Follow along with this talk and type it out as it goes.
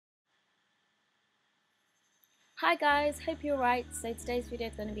Hi guys, hope you're right. So today's video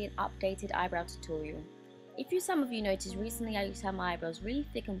is going to be an updated eyebrow tutorial. If some of you noticed, recently I used to have my eyebrows really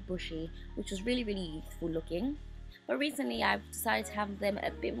thick and bushy, which was really youthful looking. But recently I've decided to have them a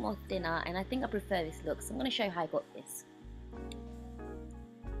bit more thinner, and I think I prefer this look, so I'm going to show you how I got this.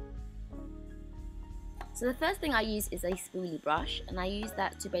 So the first thing I use is a spoolie brush, and I use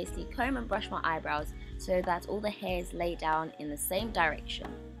that to basically comb and brush my eyebrows so that all the hairs lay down in the same direction.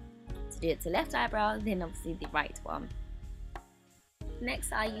 To do it to left eyebrow, then obviously the right one.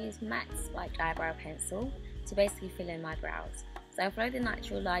 Next I use MAC spiked eyebrow pencil to basically fill in my brows. So I follow the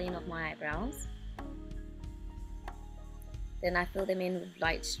natural lining of my eyebrows. Then I fill them in with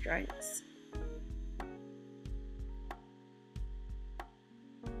light strokes.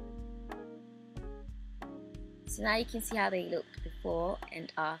 So now you can see how they looked before and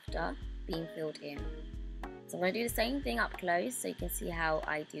after being filled in. So I'm going to do the same thing up close so you can see how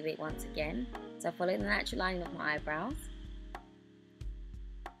I do it once again. So I follow the natural lining of my eyebrows.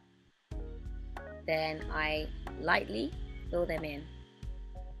 Then I lightly fill them in.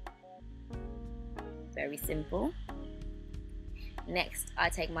 Very simple. Next I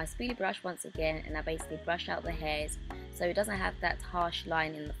take my spoolie brush once again and I basically brush out the hairs so it doesn't have that harsh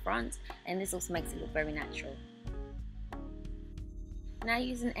line in the front, and this also makes it look very natural. Now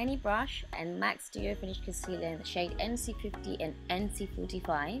using any brush and MAC Studio Finish Concealer in the shade NC50 and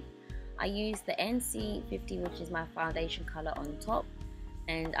NC45, I use the NC50, which is my foundation colour, on top,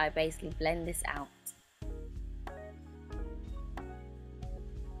 and I basically blend this out.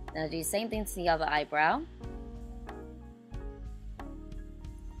 Now do the same thing to the other eyebrow.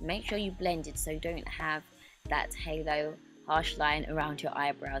 Make sure you blend it so you don't have that halo harsh line around your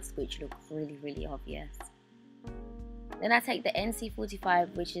eyebrows, which look really obvious. Then I take the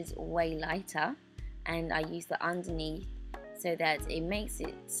NC45, which is way lighter, and I use the underneath so that it makes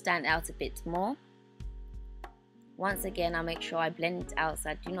it stand out a bit more. Once again, I make sure I blend it out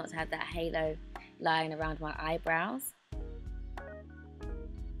so I do not have that halo line around my eyebrows.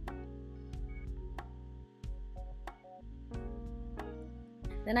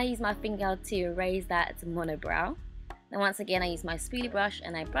 Then I use my finger to erase that monobrow. Then once again I use my spoolie brush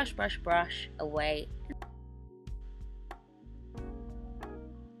and I brush away.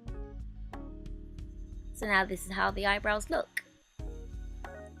 So now this is how the eyebrows look,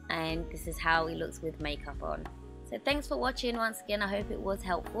 and this is how it looks with makeup on. So thanks for watching once again. I hope it was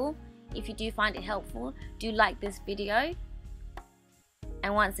helpful. If you do find it helpful, do like this video,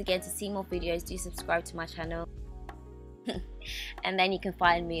 and once again, to see more videos, do subscribe to my channel. And then you can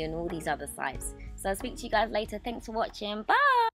find me on all these other sites. So I'll speak to you guys later. Thanks for watching. Bye.